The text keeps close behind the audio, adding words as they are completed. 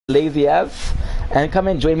lazy ass, and come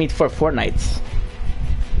and join me for Fortnite.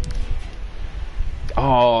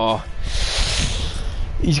 Oh,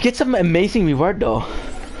 you get some amazing reward though.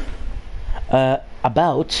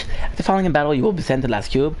 About after following a battle, you will be sent to the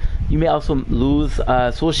last cube. You may also lose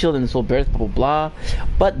soul shield and soul burst, blah blah blah.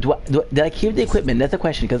 But did I keep the equipment? That's the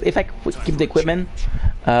question. Because if I keep the equipment,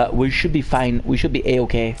 we should be fine. We should be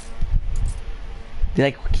a-okay.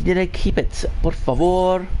 Did I keep it? Por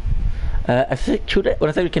favor. I think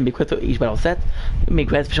one thing can be equipped to each battle set. You may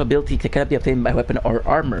grant special ability that cannot be obtained by weapon or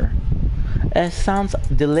armor. Sounds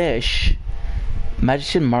delish.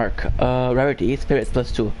 Magician mark. Rarity spirit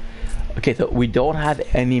 +2. Okay, so we don't have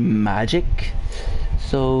any magic,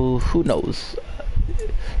 so who knows?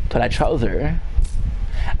 Twilight trouser.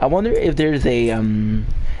 I wonder if there's a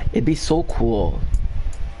it'd be so cool.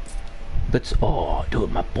 But oh,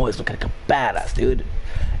 dude, my boy's looking like a badass, dude.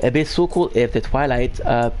 It'd be so cool if the Twilight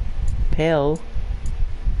pale.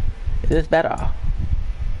 Is this better?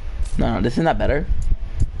 No, this is not better.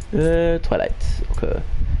 Twilight. Okay,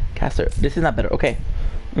 caster. This is not better. Okay.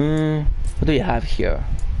 What do you have here?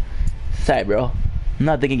 Sorry, bro. I'm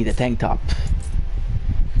not digging the tank top.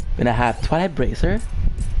 Gonna have Twilight Bracer.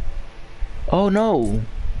 Oh no.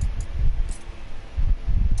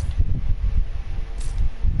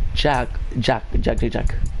 Jack. Y'all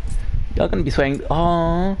gonna be swearing.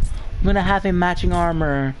 Oh, I'm gonna have a matching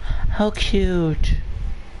armor. How cute.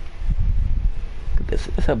 This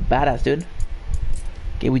is a badass, dude.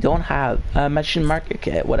 Okay, we don't have a magician mark.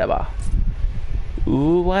 Okay, whatever.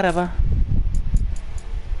 Ooh, whatever.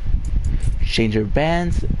 Stranger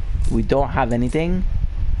bands, we don't have anything.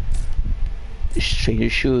 Stranger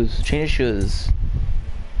shoes. I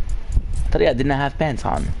thought I didn't have pants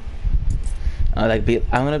on. I'm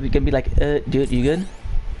gonna be like, dude, you good?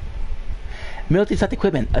 Multi-slot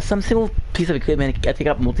equipment. Some simple piece of equipment can take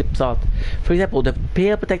up multiple slots. For example, the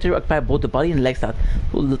pale protector occupies both the body and leg slot.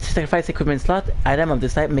 Sacrifice equipment slot. Item of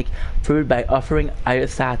this type make food by offering higher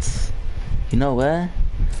stats. You know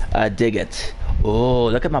what? Dig it. Oh,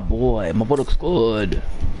 look at my boy. My boy looks good.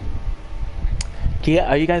 Okay,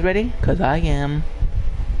 are you guys ready? Cause I am.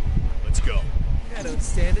 Let's go. I don't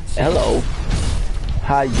stand a chance. Hello.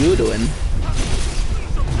 How you doing?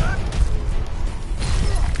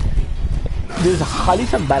 There's hardly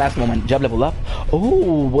some badass moment. Job level up.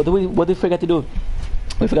 Oh, what did we forget to do?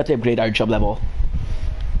 We forgot to upgrade our job level.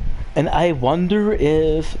 And I wonder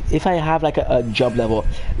if I have like a job level,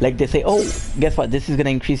 like they say, oh, guess what? This is gonna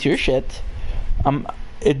increase your shit.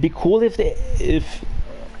 It'd be cool if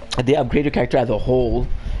they upgrade your character as a whole.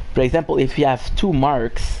 For example, if you have 2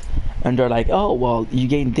 marks and they're like, oh well, you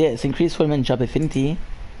gain this, increase women job affinity.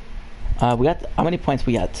 We got how many points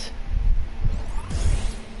we got?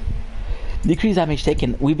 Decrease damage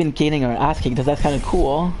taken. We've been gaining our ass kicked. That's kind of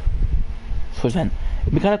cool. Swordsman.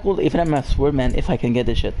 It'd be kind of cool if I'm a swordman if I can get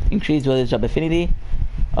this shit. Increase duelist job affinity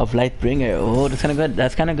of Lightbringer. Oh, that's kind of good.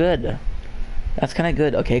 That's kind of good. That's kind of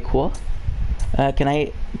good. Okay, cool. Can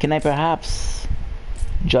I perhaps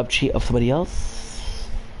job cheat of somebody else?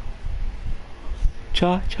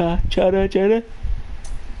 Cha.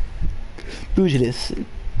 Pugilist.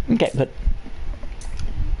 Okay, but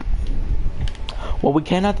well, we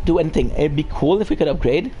cannot do anything. It'd be cool if we could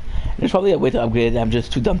upgrade. There's probably a way to upgrade. I'm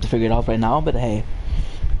just too dumb to figure it out right now. But hey,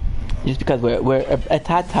 just because we're a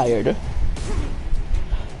tad tired.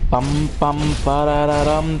 Bum bum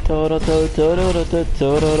pararam toro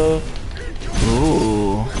toro.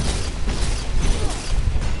 Ooh.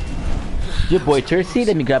 Your boy Thirsty,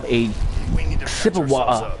 let me grab a sip of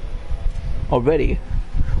water. Already?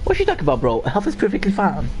 What you talking about, bro? Health is perfectly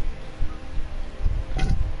fine.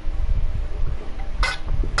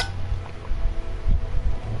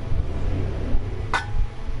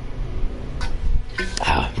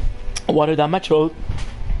 Water down my throat.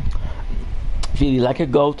 Feeling like a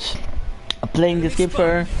goat. Playing this game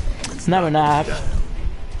for an hour and a half.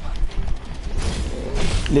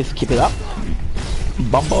 Let's keep it up.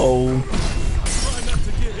 Bumbo.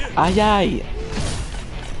 Ay.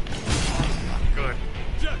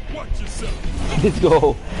 Let's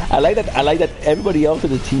go. I like that everybody else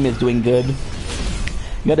in the team is doing good. You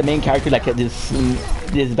got the main character like this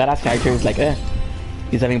badass character is like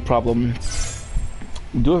he's having a problem.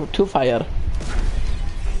 Do fire.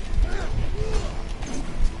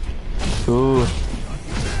 Ooh.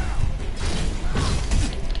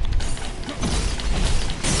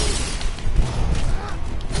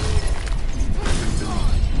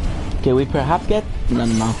 Okay, we perhaps get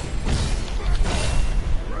no.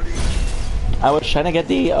 I was trying to get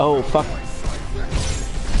the oh fuck.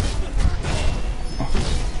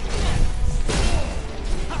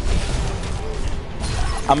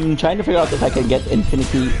 I'm trying to figure out if I can get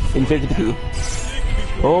infinity P.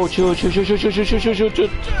 Oh, shoot.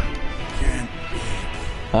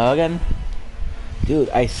 Again. Dude,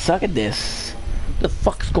 I suck at this. What the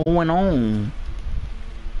fuck's going on?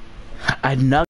 I'm not